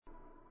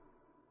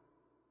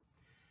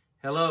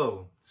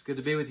Hello, it's good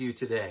to be with you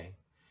today.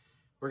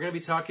 We're going to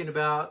be talking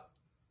about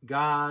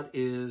God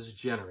is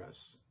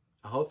generous.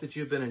 I hope that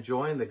you've been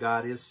enjoying the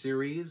God is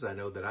series. I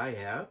know that I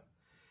have.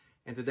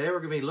 And today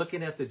we're going to be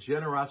looking at the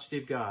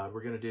generosity of God.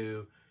 We're going to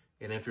do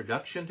an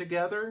introduction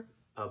together,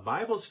 a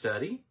Bible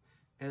study,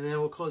 and then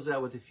we'll close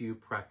out with a few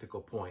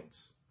practical points.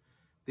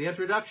 The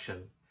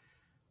introduction.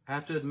 I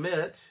have to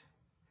admit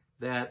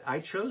that I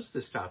chose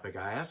this topic.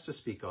 I asked to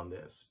speak on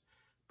this.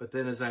 But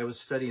then as I was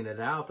studying it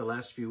out the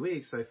last few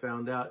weeks, I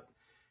found out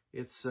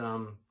it's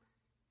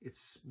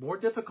more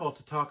difficult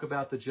to talk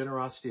about the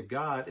generosity of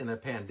God in a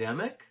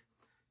pandemic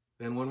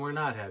than when we're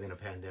not having a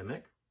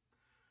pandemic,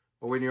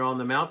 or when you're on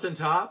the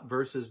mountaintop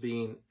versus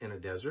being in a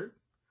desert,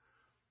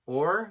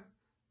 or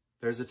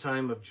there's a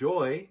time of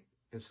joy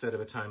instead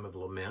of a time of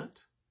lament,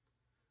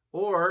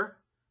 or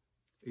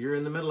you're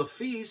in the middle of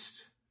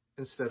feast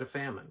instead of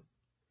famine.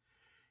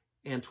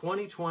 And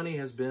 2020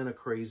 has been a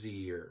crazy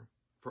year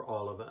for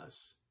all of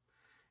us.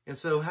 And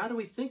so how do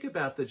we think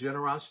about the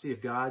generosity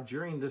of God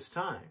during this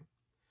time?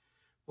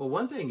 Well,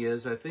 one thing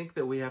is, I think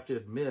that we have to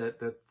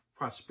admit that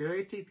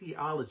prosperity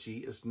theology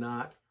is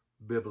not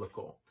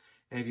biblical.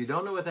 And if you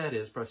don't know what that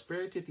is,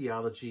 prosperity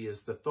theology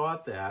is the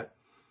thought that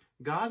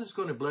God is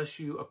going to bless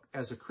you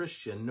as a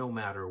Christian no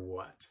matter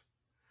what.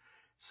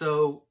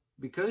 So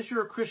because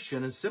you're a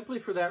Christian, and simply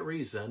for that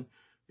reason,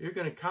 you're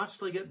going to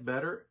constantly get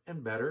better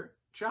and better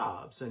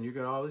jobs. And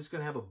you're always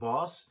going to have a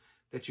boss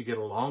that you get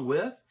along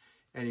with.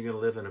 And you're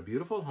going to live in a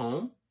beautiful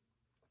home,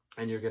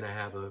 and you're going to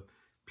have a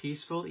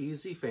peaceful,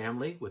 easy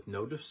family with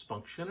no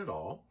dysfunction at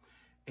all.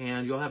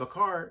 And you'll have a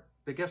car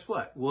that, guess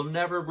what, will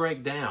never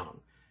break down.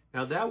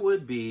 Now, that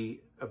would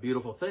be a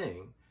beautiful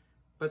thing,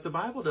 but the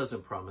Bible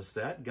doesn't promise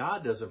that.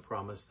 God doesn't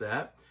promise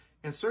that.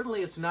 And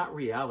certainly it's not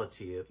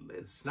reality.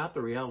 It's not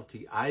the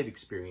reality I've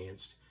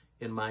experienced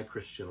in my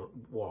Christian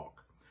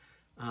walk.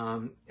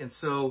 And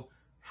so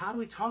how do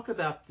we talk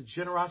about the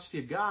generosity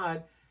of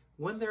God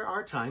when there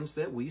are times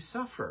that we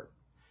suffer?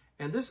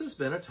 And this has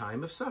been a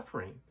time of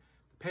suffering.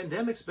 The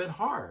pandemic's been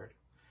hard.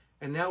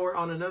 And now we're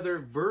on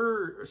another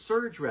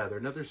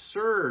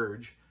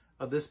surge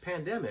of this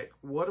pandemic.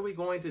 What are we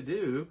going to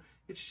do?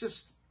 It's just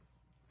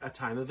a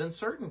time of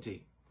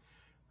uncertainty.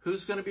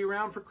 Who's going to be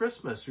around for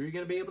Christmas? Who are you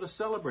going to be able to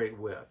celebrate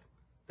with?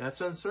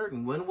 That's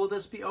uncertain. When will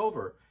this be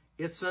over?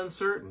 It's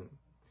uncertain.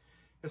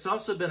 It's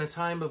also been a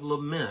time of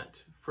lament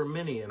for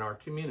many in our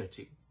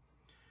community.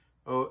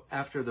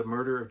 After the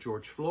murder of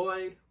George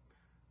Floyd,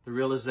 the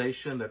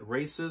realization that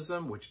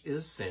racism, which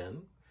is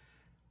sin,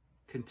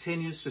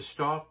 continues to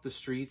stalk the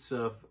streets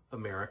of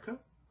America.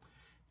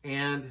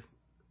 And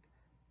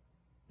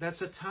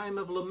that's a time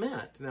of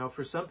lament. Now,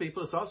 for some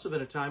people, it's also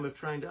been a time of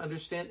trying to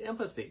understand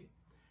empathy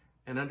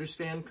and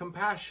understand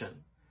compassion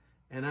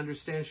and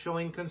understand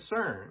showing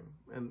concern.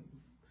 And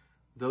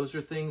those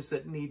are things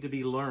that need to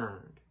be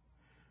learned.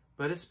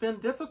 But it's been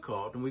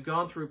difficult, and we've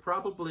gone through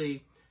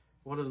probably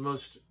one of the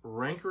most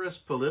rancorous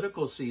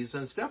political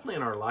seasons, definitely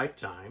in our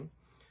lifetime.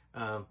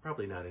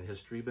 Probably not in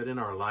history, but in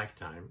our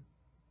lifetime.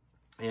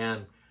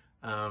 And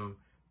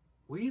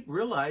we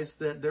realize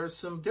that there's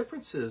some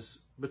differences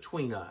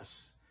between us.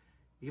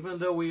 Even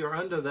though we are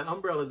under the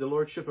umbrella of the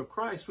Lordship of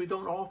Christ, we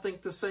don't all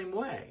think the same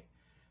way.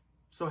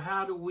 So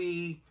how do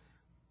we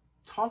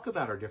talk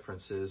about our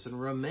differences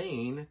and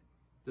remain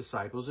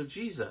disciples of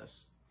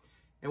Jesus?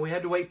 And we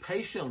had to wait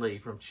patiently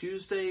from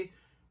Tuesday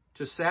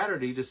to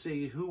Saturday to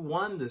see who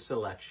won this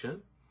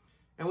election.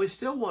 And we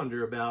still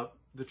wonder about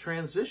the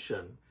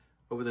transition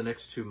over the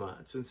next 2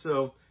 months. And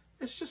so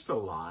it's just a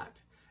lot.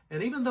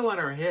 And even though in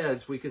our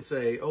heads we can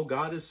say, oh,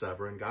 God is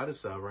sovereign,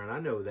 I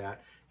know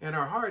that. In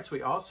our hearts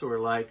we also are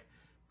like,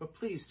 but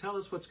please tell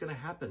us what's going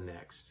to happen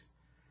next.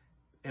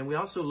 And we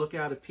also look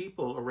out at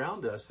people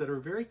around us that are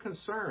very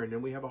concerned,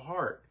 and we have a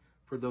heart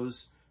for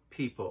those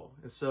people.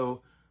 And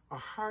so our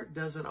heart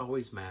doesn't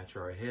always match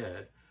our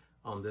head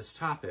on this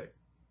topic.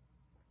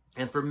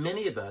 And for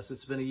many of us,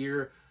 it's been a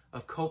year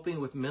of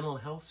coping with mental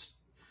health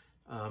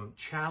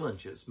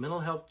challenges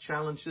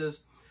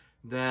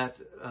that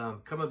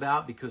come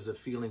about because of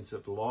feelings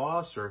of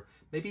loss, or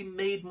maybe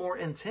made more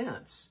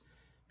intense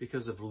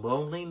because of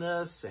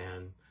loneliness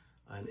and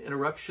an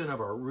interruption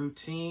of our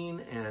routine.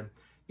 And,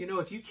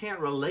 if you can't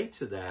relate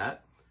to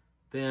that,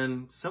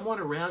 then someone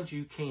around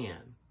you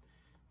can.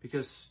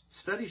 Because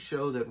studies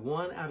show that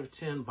 1 out of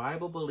 10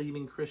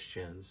 Bible-believing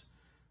Christians,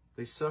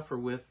 they suffer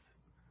with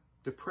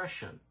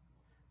depression.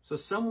 So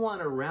someone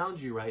around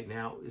you right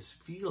now is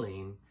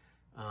feeling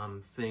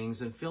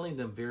things and feeling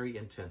them very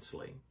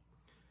intensely.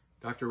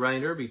 Dr.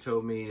 Ryan Irby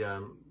told me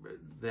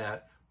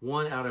that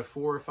 1 out of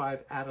 4 or 5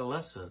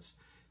 adolescents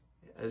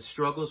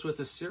struggles with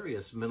a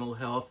serious mental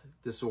health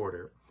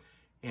disorder.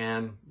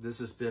 And this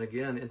has been,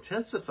 again,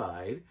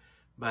 intensified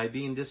by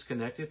being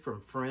disconnected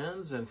from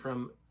friends and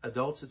from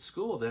adults at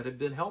school that have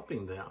been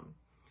helping them.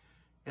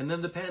 And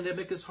then the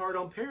pandemic is hard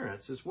on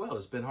parents as well.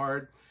 It's been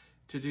hard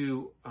to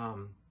do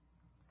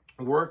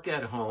work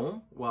at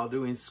home while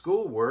doing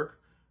schoolwork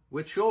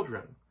with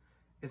children.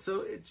 And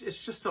so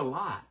it's just a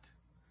lot.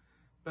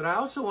 But I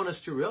also want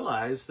us to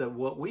realize that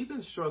what we've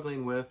been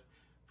struggling with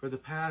for the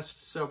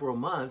past several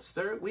months,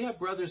 we have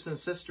brothers and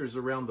sisters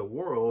around the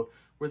world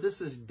where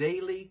this is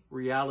daily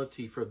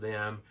reality for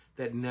them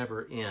that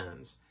never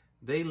ends.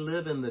 They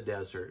live in the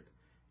desert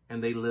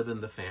and they live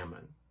in the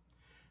famine.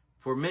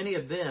 For many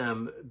of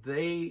them,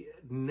 they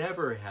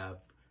never have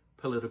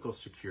political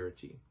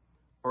security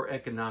or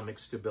economic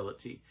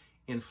stability.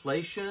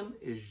 Inflation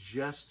is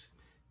just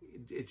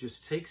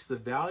takes the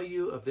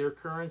value of their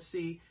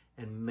currency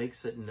and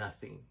makes it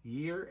nothing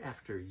year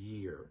after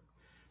year.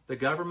 The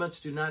governments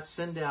do not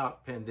send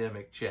out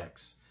pandemic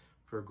checks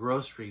for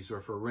groceries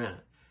or for rent.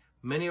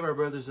 Many of our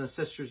brothers and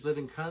sisters live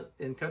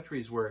in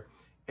countries where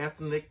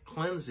ethnic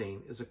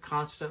cleansing is a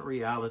constant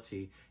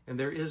reality and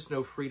there is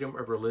no freedom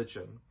of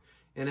religion.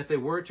 And if they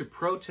were to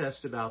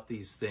protest about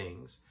these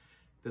things,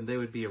 then they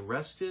would be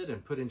arrested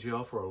and put in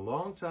jail for a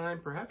long time,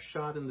 perhaps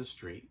shot in the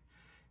street.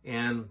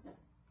 And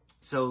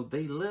so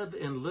they live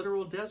in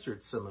literal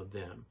deserts, some of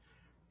them,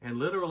 and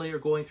literally are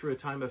going through a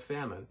time of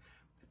famine.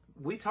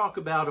 We talk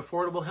about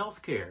affordable health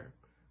care.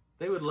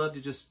 They would love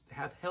to just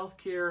have health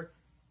care,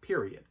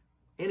 period,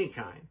 any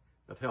kind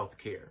of health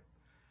care.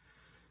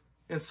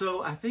 And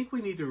so I think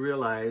we need to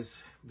realize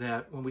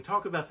that when we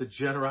talk about the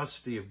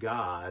generosity of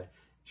God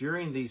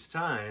during these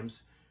times,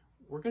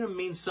 we're going to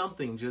mean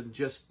something than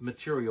just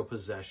material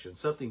possession,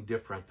 something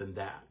different than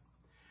that.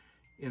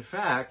 In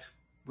fact,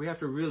 we have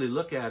to really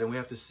look at it and we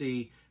have to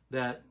see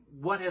that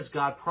what has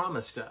God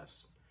promised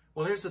us?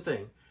 Well, here's the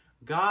thing.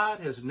 God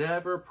has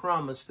never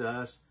promised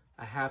us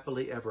a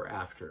happily ever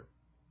after.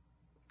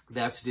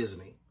 That's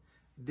Disney.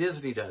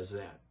 Disney does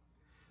that.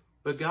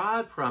 But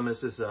God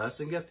promises us,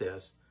 and get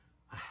this,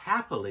 a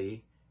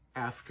happily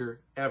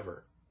after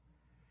ever.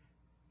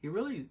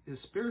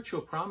 His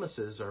spiritual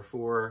promises are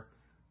for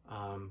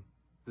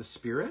the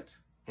spirit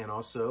and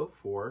also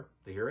for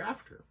the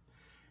hereafter.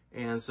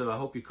 And so I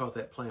hope you caught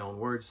that play on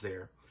words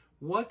there.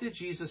 What did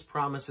Jesus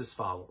promise his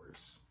followers?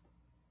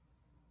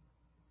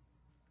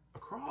 A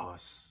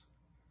cross.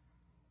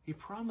 He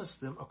promised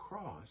them a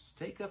cross.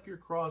 Take up your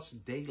cross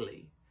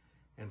daily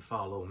and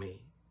follow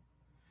me.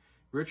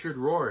 Richard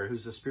Rohr,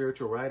 who's a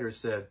spiritual writer,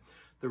 said,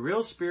 the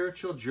real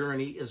spiritual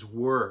journey is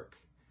work.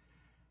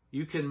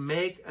 You can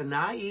make a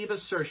naive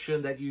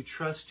assertion that you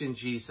trust in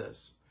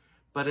Jesus,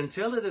 but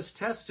until it is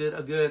tested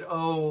a good,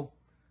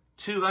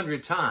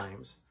 200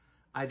 times,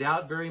 I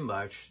doubt very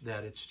much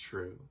that it's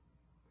true.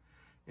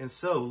 And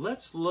so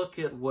let's look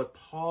at what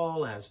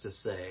Paul has to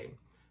say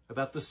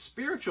about the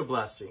spiritual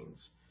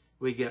blessings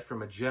we get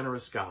from a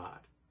generous God.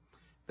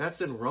 That's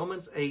in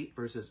Romans 8,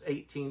 verses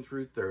 18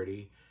 through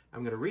 30. I'm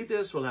going to read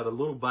this. We'll have a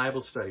little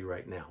Bible study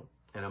right now.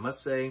 And I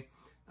must say,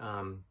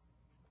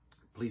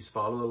 please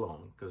follow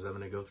along because I'm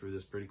going to go through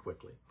this pretty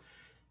quickly.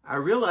 I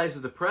realize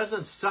that the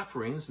present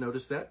sufferings,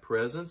 notice that,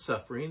 present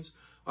sufferings,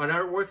 are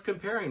not worth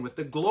comparing with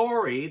the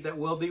glory that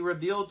will be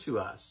revealed to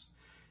us.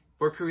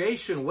 For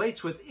creation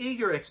waits with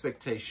eager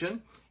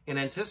expectation in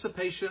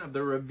anticipation of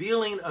the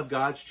revealing of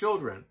God's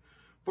children.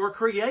 For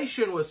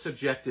creation was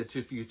subjected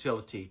to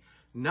futility,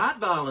 not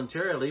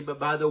voluntarily, but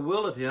by the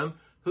will of him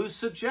who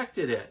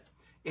subjected it,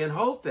 in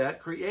hope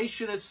that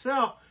creation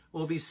itself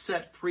will be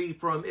set free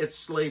from its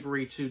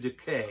slavery to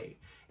decay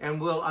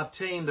and will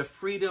obtain the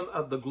freedom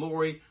of the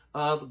glory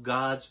of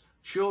God's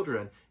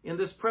children. In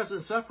this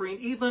present suffering,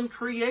 even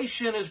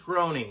creation is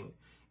groaning.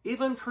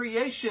 Even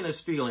creation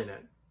is feeling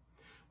it.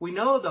 We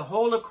know the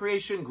whole of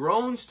creation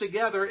groans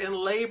together in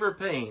labor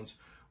pains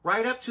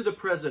right up to the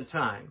present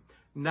time.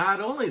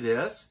 Not only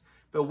this,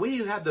 but we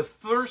who have the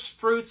first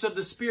fruits of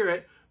the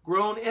Spirit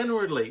groan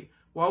inwardly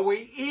while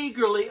we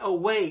eagerly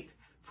await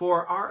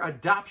for our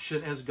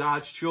adoption as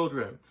God's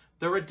children,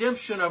 the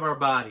redemption of our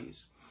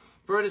bodies.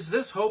 For it is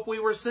this hope we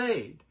were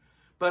saved.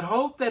 But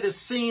hope that is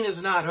seen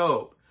is not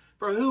hope.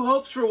 For who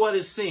hopes for what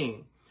is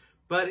seen?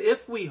 But if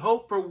we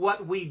hope for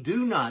what we do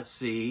not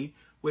see,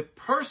 with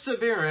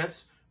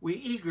perseverance we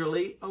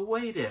eagerly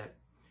await it.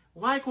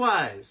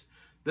 Likewise,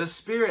 the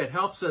Spirit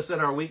helps us in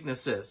our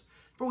weaknesses,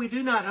 for we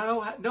do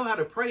not know how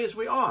to pray as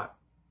we ought.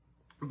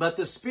 But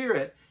the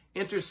Spirit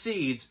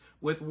intercedes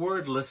with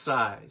wordless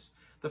sighs.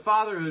 The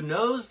Father who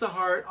knows the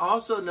heart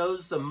also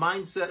knows the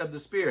mindset of the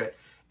Spirit,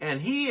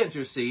 and He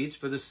intercedes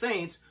for the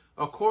saints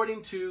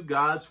according to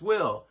God's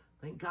will.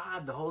 Thank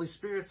God the Holy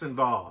Spirit's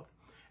involved.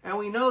 And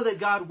we know that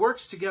God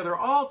works together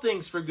all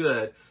things for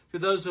good to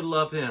those who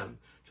love Him,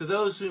 to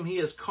those whom He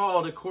has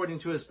called according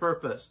to His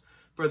purpose.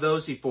 For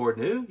those He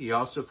foreknew, He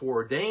also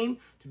foreordained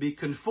to be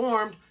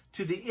conformed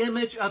to the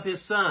image of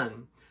His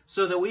Son,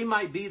 so that we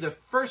might be the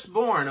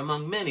firstborn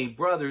among many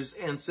brothers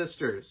and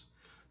sisters.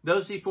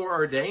 Those He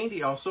foreordained,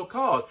 He also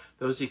called.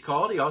 Those He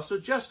called, He also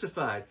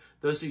justified.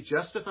 Those He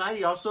justified,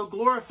 He also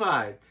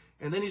glorified.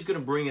 And then He's going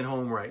to bring it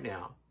home right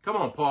now. Come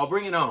on, Paul,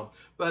 bring it home.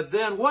 But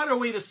then what are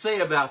we to say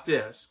about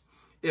this?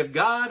 If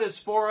God is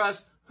for us,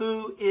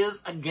 who is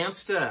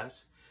against us?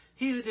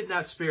 He who did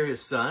not spare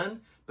His Son,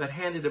 but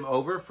handed Him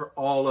over for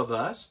all of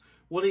us,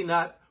 will He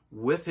not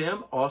with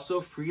Him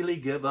also freely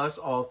give us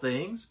all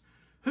things?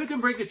 Who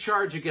can bring a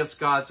charge against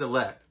God's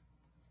elect?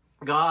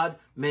 God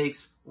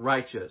makes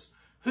righteous.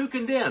 Who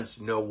condemns?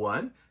 No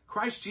one.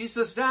 Christ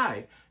Jesus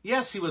died.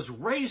 Yes, he was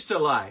raised to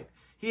life.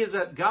 He is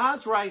at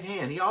God's right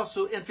hand. He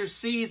also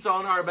intercedes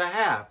on our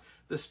behalf.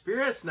 The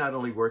Spirit's not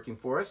only working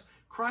for us,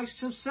 Christ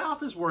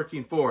himself is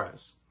working for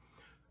us.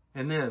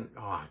 And then,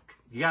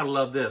 you got to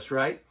love this,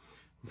 right?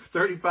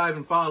 35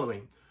 and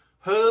following.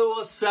 Who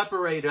will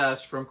separate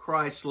us from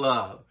Christ's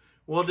love?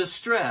 Will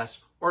distress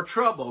or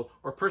trouble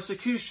or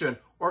persecution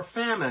or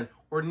famine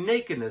or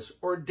nakedness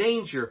or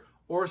danger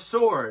or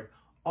sword?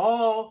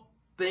 All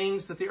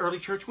things that the early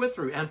church went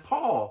through and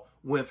Paul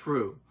went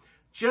through.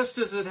 Just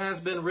as it has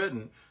been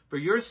written, for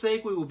your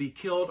sake we will be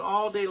killed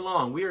all day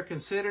long. We are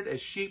considered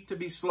as sheep to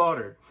be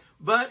slaughtered.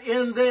 But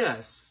in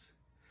this,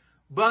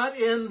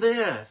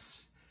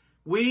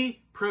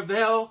 we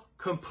prevail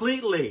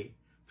completely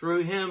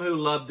through him who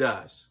loved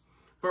us.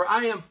 For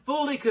I am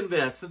fully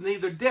convinced that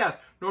neither death,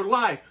 nor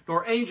life,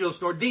 nor angels,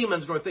 nor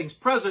demons, nor things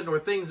present, nor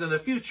things in the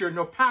future,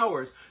 nor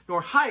powers,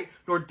 nor height,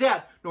 nor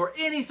depth, nor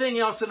anything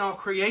else in all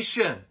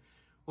creation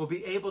will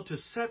be able to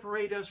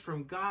separate us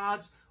from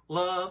God's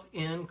love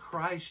in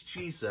Christ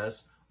Jesus,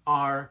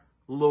 our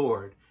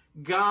Lord.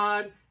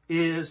 God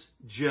is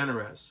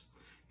generous.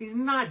 He's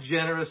not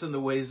generous in the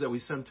ways that we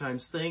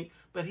sometimes think,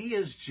 but he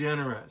is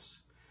generous.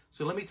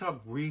 So let me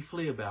talk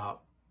briefly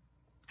about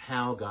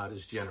how God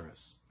is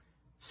generous.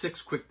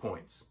 6 quick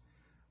points,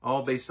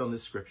 all based on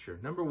this scripture.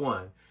 Number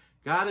 1,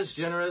 God is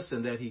generous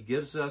in that he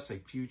gives us a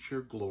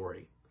future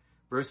glory.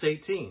 Verse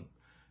 18,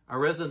 I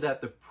reason that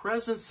the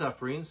present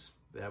sufferings,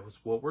 that was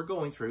what we're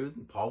going through,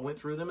 and Paul went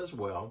through them as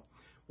well,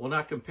 will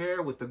not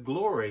compare with the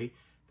glory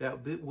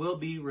that will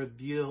be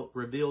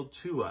revealed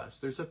to us.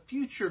 There's a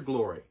future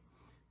glory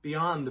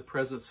beyond the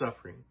present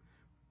suffering.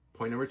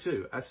 Point number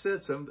 2, I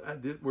said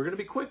we're going to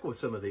be quick with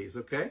some of these,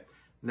 okay?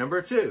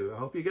 Number 2, I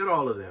hope you get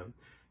all of them.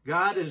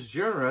 God is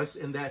generous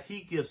in that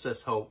he gives us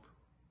hope.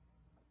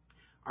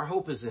 Our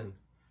hope is in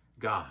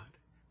God.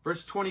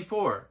 Verse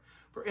 24,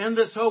 for in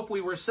this hope we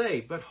were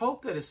saved, but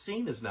hope that is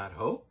seen is not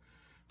hope.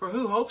 For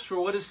who hopes for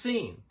what is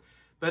seen?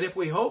 But if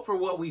we hope for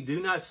what we do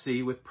not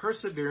see, with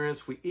perseverance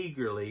we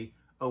eagerly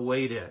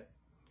await it.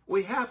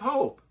 We have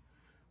hope,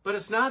 but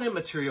it's not in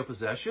material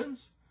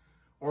possessions,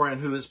 or in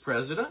who is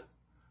president,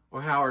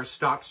 or how our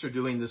stocks are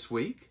doing this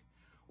week,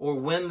 or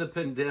when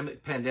the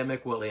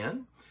pandemic will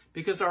end,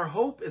 because our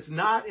hope is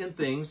not in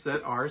things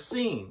that are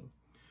seen.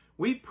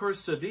 We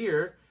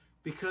persevere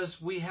because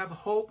we have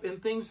hope in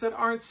things that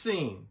aren't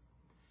seen.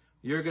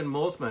 Jürgen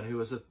Moltmann, who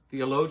was a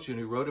theologian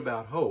who wrote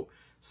about hope,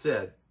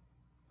 said,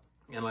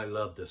 and I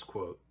love this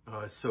quote,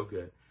 it's so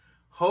good,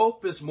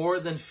 hope is more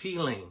than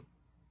feeling.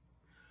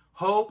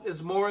 Hope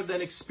is more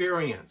than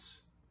experience.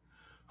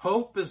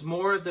 Hope is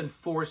more than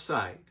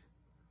foresight.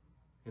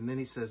 And then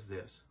he says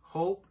this,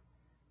 hope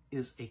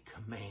is a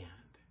command.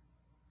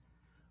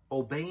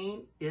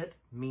 Obeying it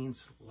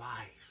means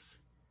life,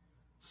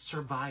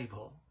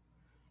 survival,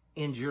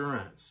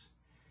 endurance,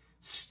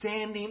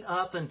 standing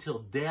up until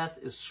death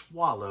is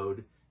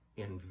swallowed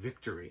in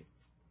victory.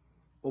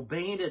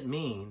 Obeying it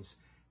means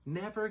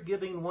never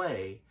giving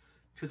way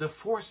to the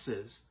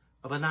forces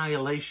of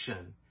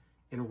annihilation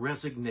in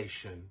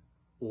resignation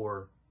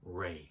or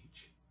rage.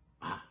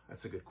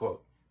 That's a good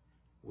quote.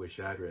 Wish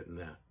I'd written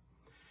that.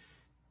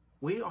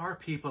 We are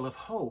people of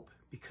hope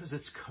because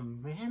it's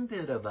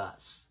commanded of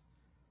us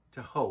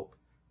to hope,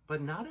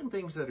 but not in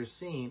things that are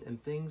seen, in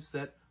things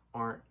that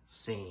aren't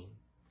seen.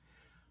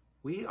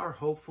 We are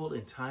hopeful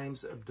in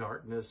times of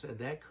darkness, and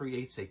that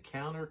creates a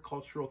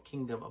countercultural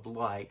kingdom of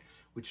light,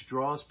 which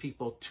draws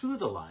people to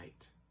the light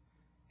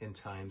in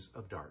times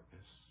of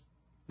darkness.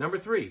 Number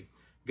 3,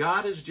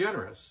 God is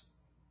generous.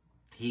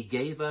 He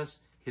gave us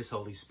his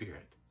Holy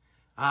Spirit.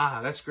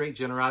 That's great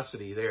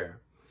generosity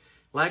there.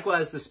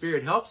 Likewise, the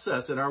Spirit helps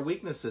us in our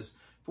weaknesses,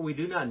 for we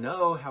do not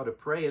know how to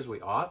pray as we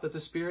ought, but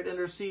the Spirit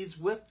intercedes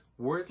with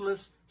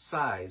wordless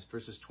sighs,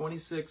 verses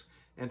 26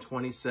 and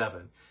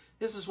 27.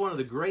 This is one of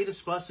the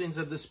greatest blessings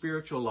of the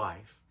spiritual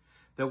life,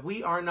 that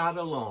we are not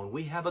alone.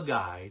 We have a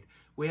guide,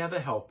 we have a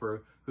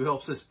helper who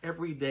helps us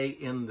every day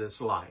in this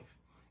life.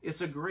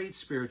 It's a great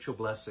spiritual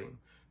blessing.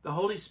 The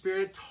Holy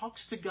Spirit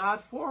talks to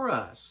God for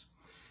us.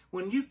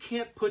 When you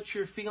can't put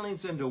your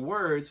feelings into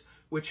words,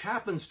 which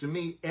happens to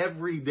me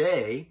every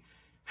day,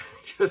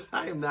 because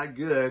I am not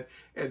good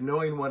at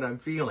knowing what I'm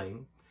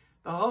feeling,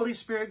 the Holy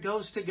Spirit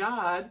goes to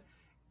God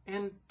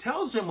and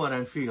tells him what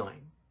I'm feeling.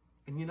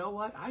 And you know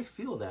what? I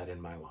feel that in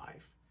my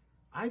life.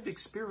 I've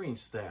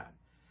experienced that.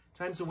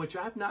 Times in which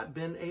I've not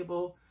been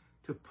able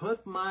to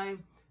put my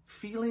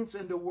feelings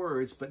into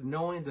words, but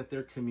knowing that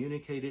they're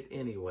communicated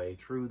anyway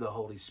through the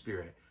Holy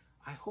Spirit.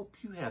 I hope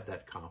you have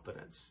that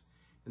confidence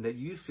and that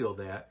you feel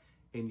that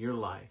in your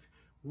life.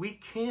 We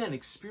can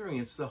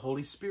experience the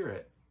Holy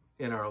Spirit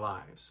in our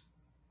lives.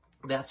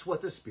 That's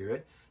what the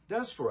Spirit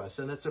does for us,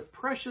 and it's a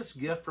precious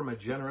gift from a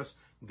generous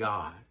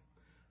God.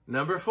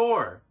 Number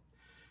 4,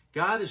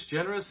 God is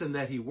generous in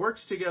that he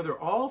works together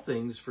all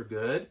things for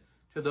good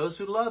to those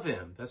who love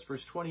him. That's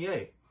verse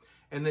 28.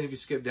 And then if you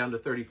skip down to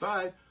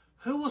 35,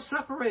 who will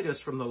separate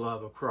us from the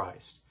love of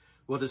Christ?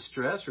 Will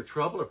distress or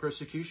trouble or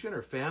persecution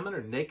or famine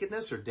or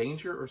nakedness or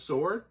danger or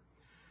sword?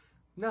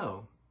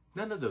 No,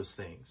 None of those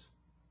things.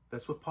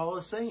 That's what Paul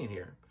is saying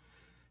here.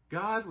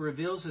 God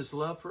reveals his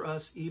love for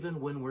us even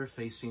when we're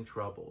facing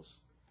troubles.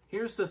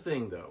 Here's the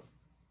thing, though.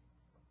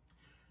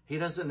 He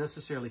doesn't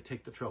necessarily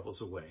take the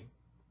troubles away.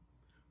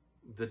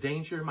 The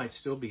danger might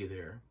still be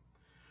there.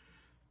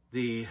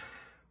 The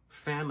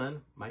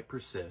famine might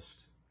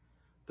persist.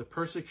 The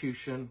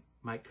persecution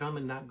might come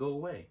and not go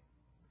away.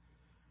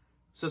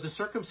 So the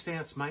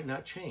circumstance might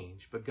not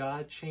change, but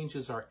God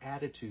changes our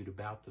attitude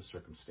about the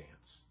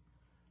circumstance.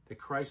 That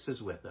Christ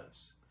is with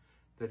us,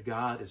 that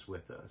God is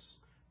with us,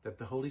 that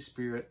the Holy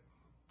Spirit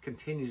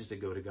continues to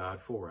go to God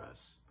for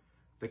us,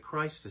 that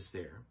Christ is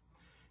there.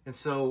 And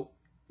so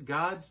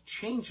God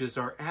changes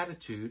our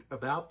attitude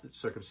about the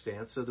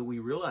circumstance so that we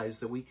realize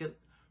that we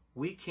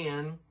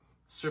can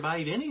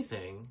survive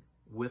anything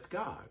with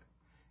God.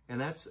 And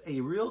that's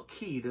a real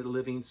key to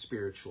living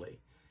spiritually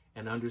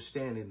and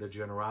understanding the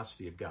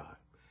generosity of God.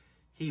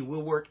 He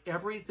will work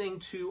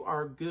everything to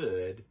our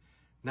good,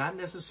 not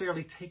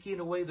necessarily taking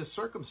away the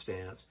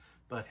circumstance,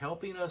 but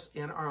helping us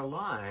in our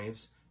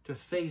lives to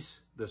face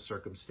the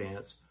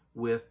circumstance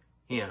with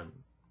him.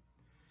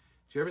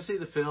 Did you ever see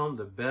the film,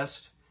 The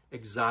Best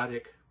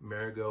Exotic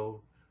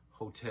Marigold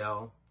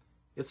Hotel?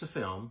 It's a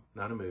film,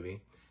 not a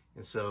movie,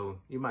 and so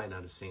you might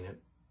not have seen it.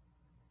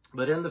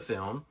 But in the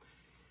film,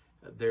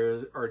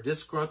 there are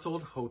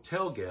disgruntled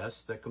hotel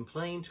guests that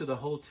complain to the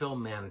hotel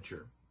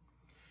manager.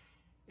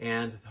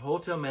 And the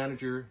hotel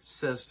manager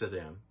says to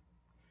them,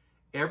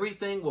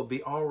 everything will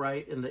be all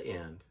right in the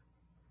end.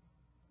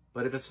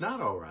 But if it's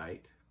not all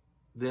right,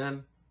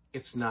 then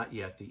it's not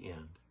yet the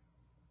end.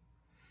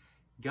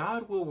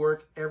 God will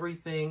work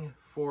everything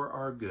for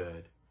our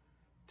good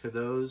to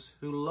those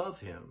who love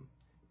him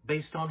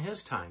based on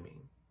his timing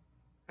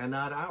and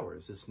not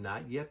ours. It's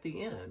not yet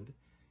the end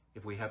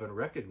if we haven't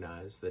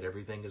recognized that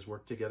everything is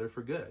worked together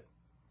for good.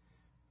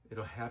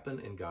 It'll happen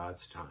in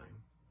God's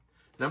time.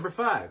 Number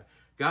 5,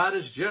 God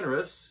is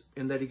generous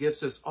in that he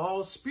gives us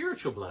all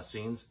spiritual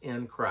blessings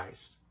in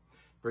Christ.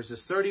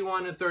 Verses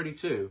 31 and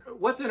 32.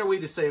 What then are we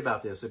to say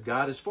about this? If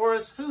God is for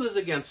us, who is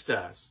against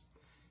us?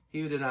 He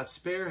who did not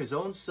spare his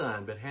own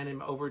son, but handed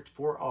him over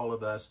for all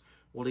of us,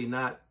 will he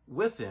not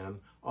with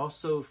him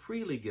also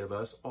freely give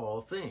us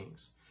all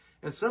things?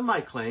 And some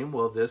might claim,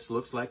 well, this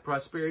looks like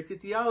prosperity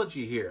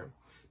theology here,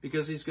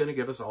 because he's going to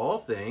give us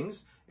all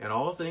things, and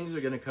all things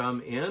are going to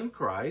come in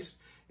Christ.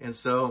 And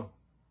so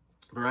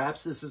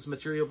perhaps this is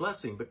material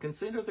blessing, but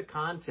consider the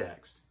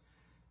context.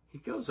 He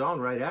goes on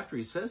right after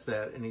he says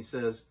that, and he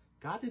says,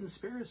 God didn't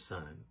spare his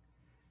son.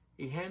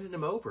 He handed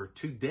him over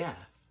to death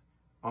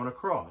on a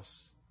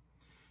cross.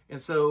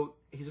 And so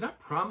he's not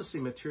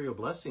promising material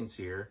blessings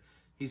here.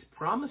 He's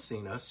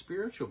promising us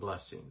spiritual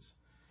blessings.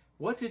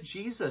 What did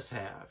Jesus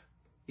have?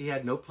 He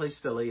had no place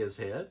to lay his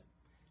head.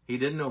 He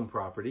didn't own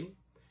property.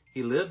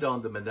 He lived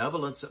on the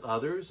benevolence of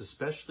others,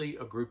 especially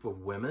a group of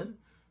women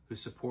who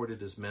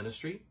supported his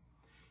ministry.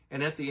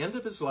 And at the end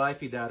of his life,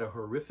 he died a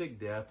horrific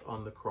death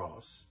on the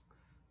cross.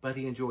 But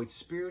he enjoyed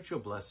spiritual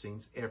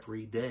blessings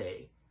every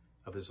day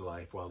of his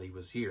life while he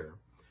was here.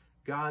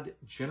 God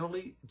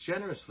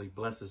generously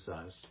blesses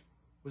us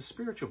with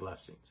spiritual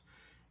blessings.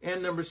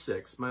 And number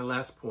 6, my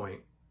last point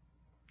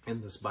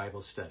in this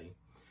Bible study.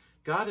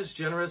 God is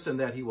generous in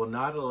that he will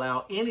not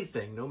allow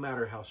anything, no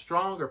matter how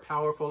strong or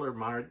powerful or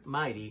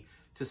mighty,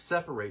 to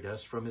separate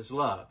us from his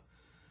love.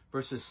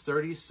 Verses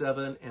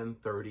 37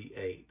 and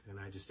 38. And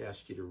I just ask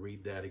you to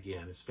read that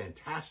again. It's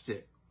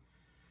fantastic.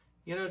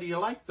 You know, do you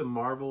like the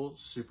Marvel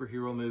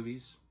superhero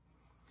movies?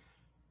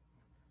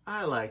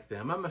 I like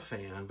them. I'm a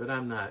fan, but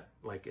I'm not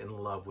like in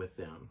love with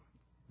them.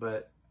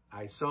 But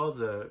I saw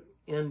the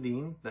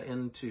ending, the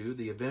end to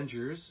the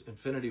Avengers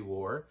Infinity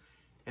War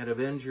and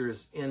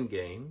Avengers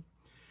Endgame.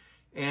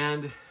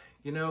 And,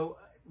 you know,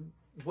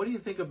 what do you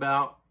think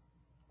about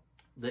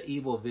the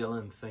evil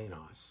villain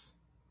Thanos?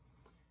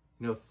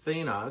 You know,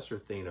 Thanos, or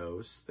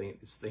Thanos,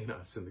 it's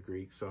Thanos in the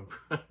Greek, so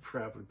I'm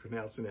probably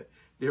pronouncing it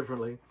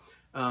differently.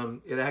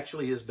 It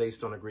actually is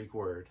based on a Greek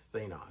word,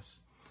 Thanos.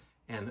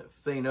 And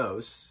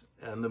Thanos,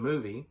 in the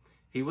movie,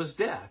 he was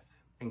death.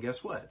 And guess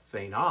what?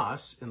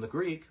 Thanos in the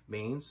Greek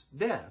means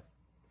death.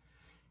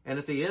 And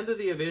at the end of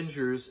the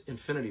Avengers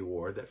Infinity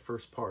War, that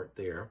first part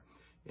there,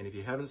 and if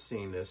you haven't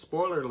seen this,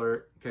 spoiler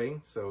alert, okay,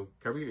 so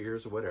cover your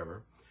ears or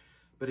whatever.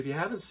 But if you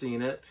haven't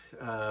seen it,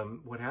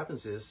 what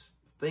happens is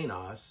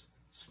Thanos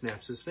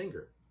snaps his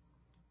finger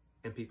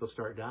and people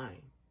start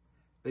dying.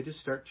 They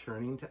just start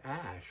turning to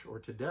ash or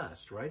to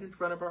dust right in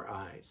front of our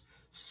eyes.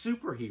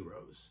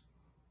 Superheroes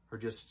are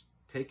just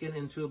taken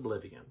into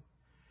oblivion.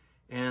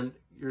 And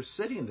you're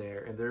sitting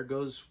there, and there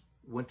goes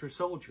Winter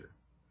Soldier.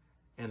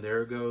 And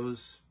there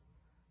goes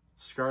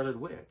Scarlet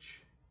Witch.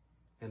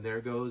 And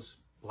there goes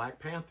Black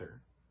Panther.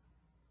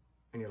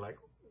 And you're like,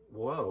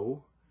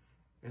 whoa.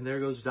 And there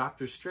goes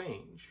Doctor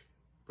Strange.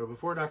 But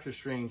before Doctor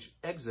Strange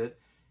exit,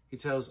 he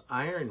tells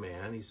Iron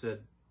Man, he said,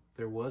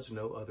 there was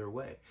no other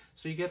way.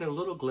 So you get a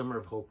little glimmer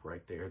of hope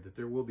right there that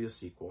there will be a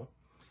sequel.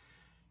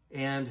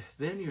 And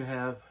then you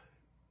have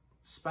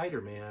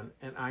Spider-Man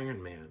and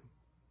Iron Man.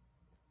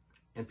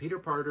 And Peter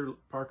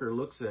Parker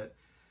looks at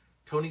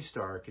Tony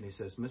Stark, and he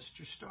says,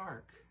 Mr.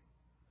 Stark,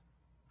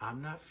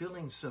 I'm not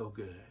feeling so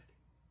good.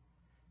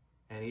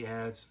 And he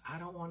adds, I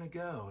don't want to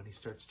go. And he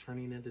starts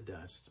turning into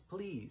dust.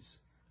 Please,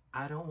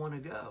 I don't want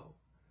to go.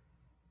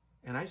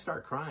 And I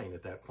start crying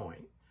at that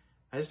point.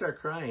 I start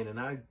crying, and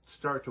I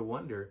start to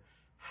wonder,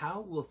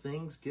 how will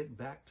things get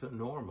back to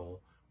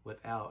normal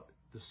without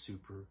the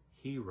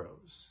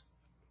superheroes?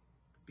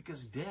 Because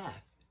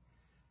death,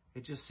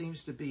 it just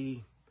seems to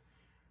be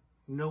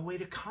no way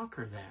to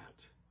conquer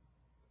that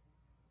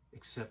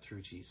except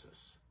through Jesus.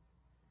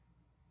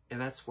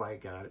 And that's why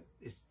God,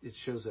 it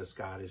shows us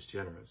God is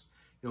generous.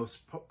 You know,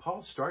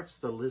 Paul starts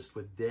the list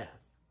with death.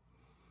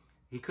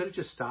 He could have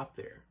just stopped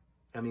there.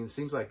 I mean, it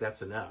seems like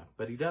that's enough,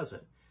 but he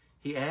doesn't.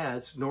 He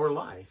adds, nor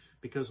life,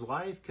 because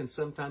life can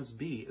sometimes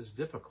be as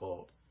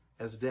difficult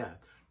as death.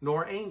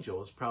 Nor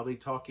angels, probably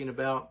talking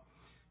about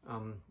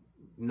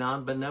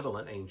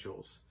non-benevolent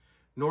angels.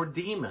 Nor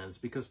demons,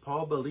 because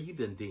Paul believed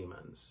in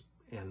demons.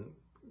 And,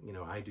 you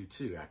know, I do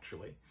too,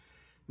 actually.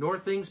 Nor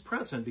things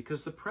present,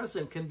 because the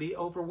present can be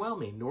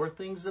overwhelming. Nor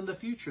things in the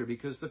future,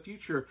 because the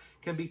future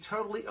can be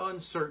totally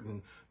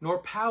uncertain. Nor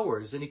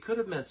powers, and he could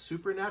have meant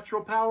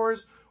supernatural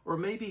powers, or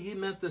maybe he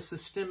meant the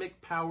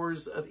systemic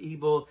powers of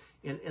evil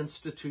in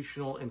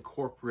institutional and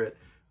corporate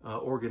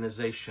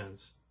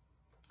organizations.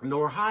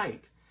 Nor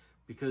height,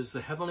 because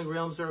the heavenly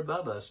realms are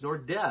above us. Nor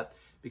depth,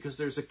 because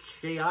there's a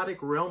chaotic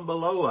realm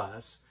below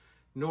us.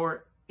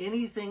 Nor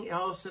anything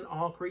else in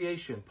all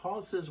creation.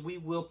 Paul says we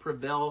will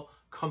prevail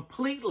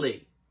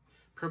completely.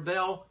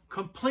 Prevail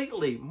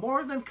completely,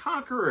 more than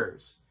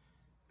conquerors,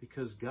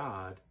 because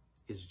God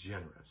is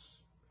generous.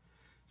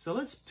 So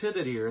let's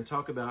pivot here and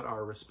talk about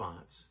our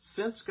response.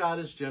 Since God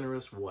is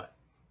generous, what?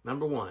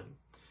 Number one,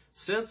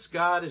 since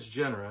God is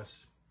generous,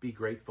 be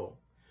grateful.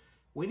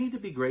 We need to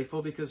be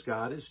grateful because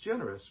God is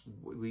generous.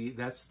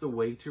 That's the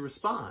way to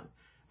respond.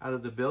 Out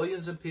of the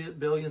billions and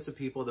billions of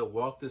people that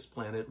walk this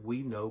planet,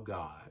 we know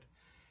God.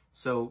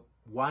 So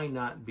why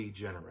not be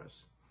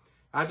generous?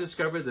 I've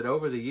discovered that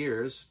over the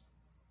years,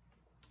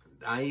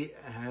 I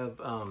have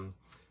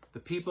the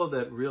people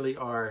that really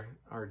are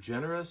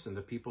generous and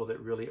the people that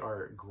really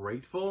are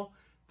grateful,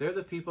 they're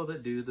the people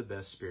that do the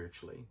best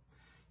spiritually.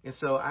 And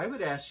so I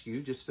would ask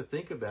you just to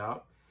think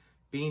about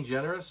being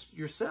generous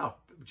yourself,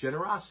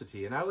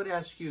 generosity. And I would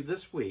ask you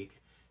this week,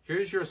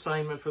 here's your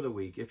assignment for the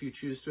week, if you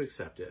choose to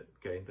accept it.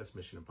 Okay, that's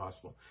Mission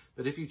Impossible.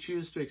 But if you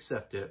choose to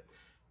accept it,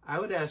 I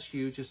would ask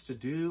you just to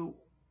do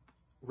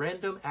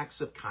random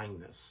acts of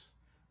kindness,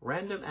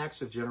 random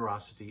acts of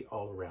generosity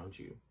all around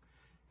you.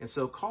 And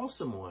so call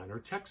someone or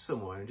text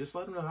someone and just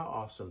let them know how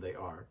awesome they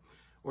are.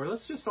 Or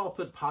let's just all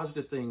put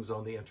positive things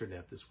on the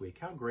internet this week.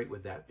 How great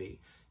would that be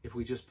if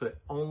we just put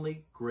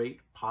only great,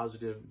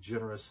 positive,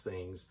 generous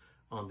things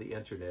on the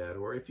internet?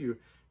 Or if you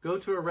go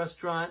to a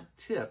restaurant,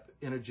 tip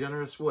in a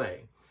generous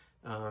way.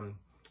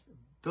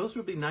 Those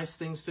would be nice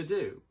things to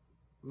do.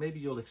 Maybe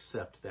you'll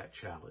accept that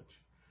challenge.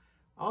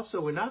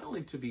 Also, we're not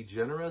only to be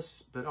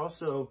generous, but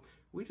also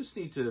we just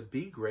need to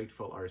be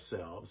grateful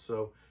ourselves.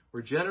 So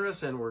we're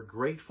generous and we're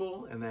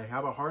grateful and they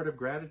have a heart of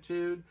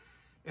gratitude.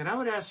 And I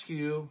would ask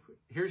you,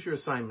 here's your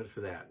assignment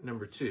for that.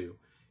 Number two,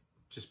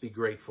 just be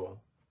grateful.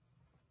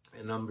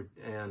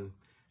 And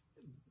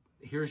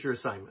here's your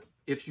assignment,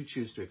 if you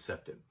choose to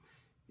accept it.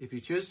 If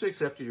you choose to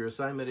accept it, your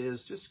assignment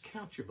is just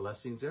count your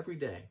blessings every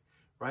day.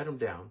 Write them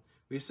down.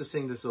 We used to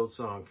sing this old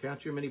song,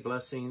 count your many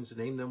blessings,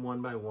 name them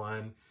one by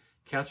one.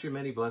 Count your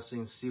many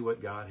blessings, see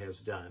what God has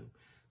done.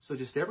 So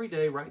just every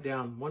day, write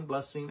down one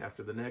blessing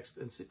after the next,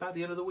 and by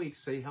the end of the week,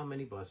 say how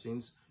many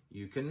blessings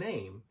you can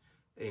name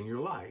in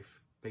your life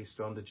based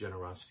on the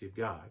generosity of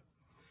God.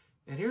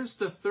 And here's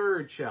the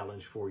third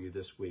challenge for you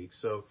this week.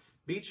 So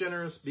be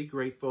generous, be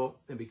grateful,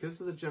 and because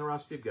of the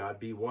generosity of God,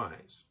 be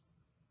wise.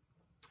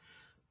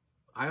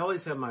 I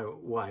always have my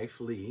wife,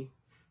 Lee,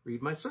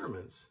 read my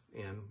sermons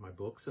and my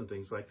books and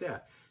things like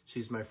that.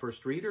 She's my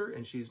first reader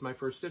and she's my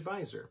first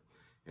advisor.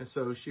 And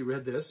so she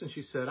read this and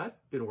she said, I've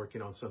been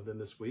working on something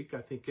this week.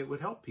 I think it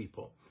would help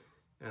people.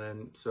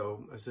 And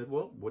so I said,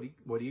 well, what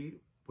do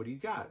you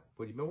got?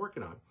 What have you been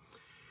working on?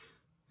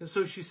 And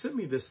so she sent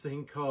me this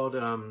thing called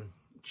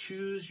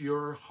Choose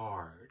Your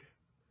Hard.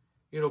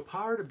 You know,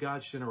 part of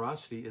God's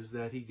generosity is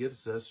that he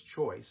gives us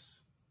choice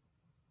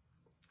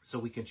so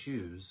we can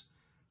choose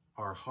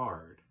our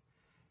hard.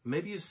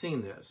 Maybe you've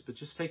seen this, but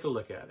just take a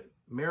look at it.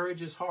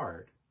 Marriage is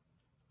hard.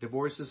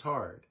 Divorce is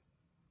hard.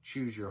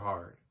 Choose your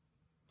hard.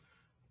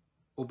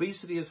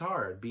 Obesity is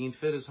hard. Being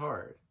fit is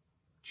hard.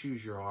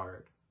 Choose your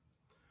hard.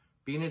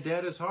 Being in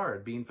debt is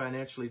hard. Being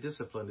financially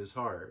disciplined is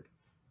hard.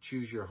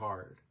 Choose your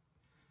hard.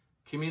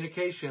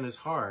 Communication is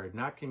hard.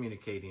 Not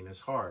communicating is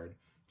hard.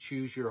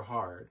 Choose your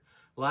hard.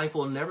 Life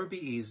will never be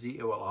easy.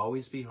 It will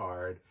always be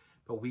hard.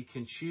 But we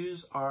can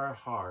choose our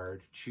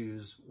hard.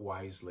 Choose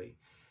wisely.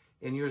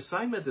 And your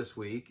assignment this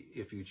week,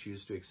 if you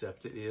choose to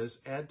accept it, is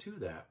add to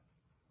that.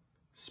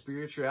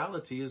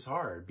 Spirituality is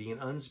hard. Being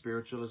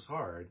unspiritual is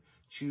hard.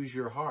 Choose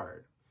your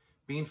hard.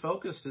 Being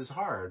focused is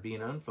hard.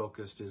 Being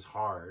unfocused is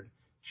hard.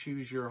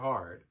 Choose your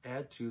hard.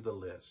 Add to the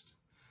list.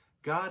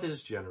 God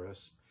is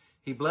generous.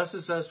 He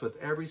blesses us with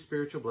every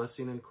spiritual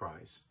blessing in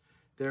Christ.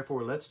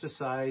 Therefore, let's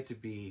decide to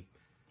be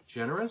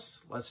generous,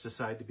 let's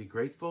decide to be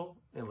grateful,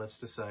 and let's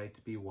decide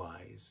to be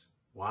wise.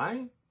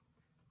 Why?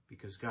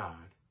 Because God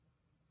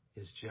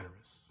is generous.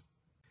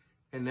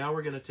 And now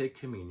we're going to take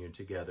communion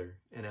together.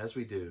 And as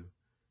we do,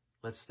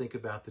 let's think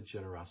about the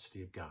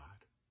generosity of God.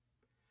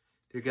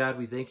 Dear God,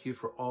 we thank you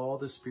for all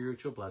the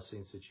spiritual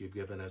blessings that you've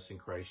given us in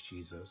Christ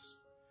Jesus.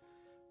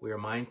 We are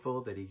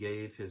mindful that he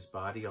gave his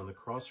body on the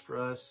cross for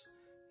us,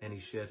 and he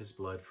shed his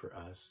blood for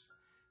us.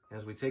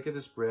 As we take of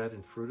this bread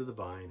and fruit of the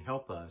vine,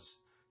 help us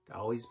to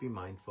always be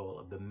mindful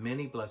of the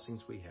many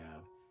blessings we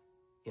have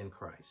in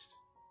Christ.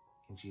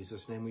 In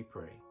Jesus' name we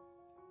pray.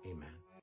 Amen.